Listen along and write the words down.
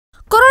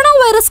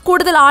Virus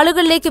കൂടുതൽ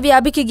ആളുകളിലേക്ക്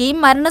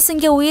വ്യാപിക്കുകയും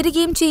മരണസംഖ്യ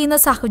ഉയരുകയും ചെയ്യുന്ന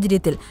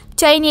സാഹചര്യത്തിൽ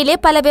ചൈനയിലെ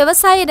പല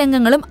വ്യവസായ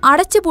രംഗങ്ങളും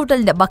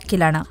അടച്ചുപൂട്ടലിന്റെ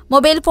വക്കിലാണ്.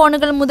 മൊബൈൽ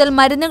ഫോണുകൾ മുതൽ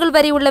മരുന്നുകൾ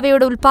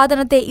വരെയുള്ളവയുടെ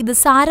ഉൽപാദനത്തെ ഇത്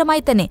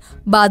സാരമായി തന്നെ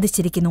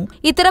ബാധിച്ചിരിക്കുന്നു.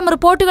 ഇത്തരം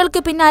റിപ്പോർട്ടുകൾക്ക്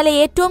പിന്നാലെ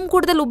ഏറ്റവും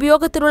കൂടുതൽ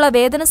ഉപയോഗത്തിലുള്ള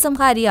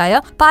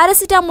വേദനസംഹാരിയായ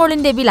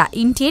പാരസിറ്റാമോളിന്റെ വില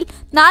ഇന്ത്യയിൽ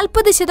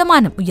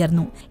 40%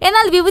 ഉയർന്നു.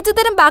 എന്നാൽ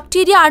വിവിധതരം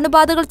ബാക്ടീരിയ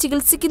അണുബാധകൾ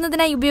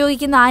ചികിത്സിക്കുന്നതിനായി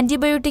ഉപയോഗിക്കുന്ന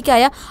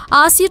ആന്റിബയോട്ടിക്കായ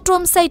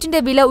ആസിട്രോംസൈറ്റിന്റെ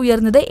വില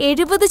ഉയർന്നത്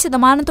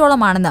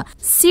 70%-ഓളമാണെന്ന്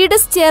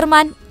സിഡസ്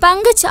ചെയർമാൻ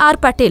പങ്കജ് ആർ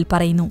പട്ടേൽ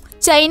പറയുന്നു.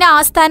 ചൈന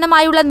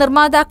ആസ്ഥാനമായുള്ള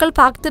നിർമ്മാതാക്കൾ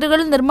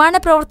ഫാക്ടറികളിൽ നിർമ്മാണ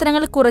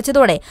പ്രവർത്തനങ്ങൾ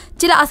കുറച്ചതോടെ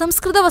ചില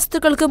അസംസ്കൃത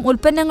വസ്തുക്കൾക്കും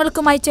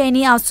ഉൽപ്പന്നങ്ങൾക്കുമായി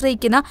ചൈനയെ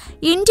ആശ്രയിക്കുന്ന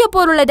ഇന്ത്യ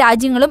പോലുള്ള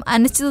രാജ്യങ്ങളും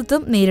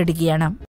അനിശ്ചിതത്വം നേരിടുകയാണ്.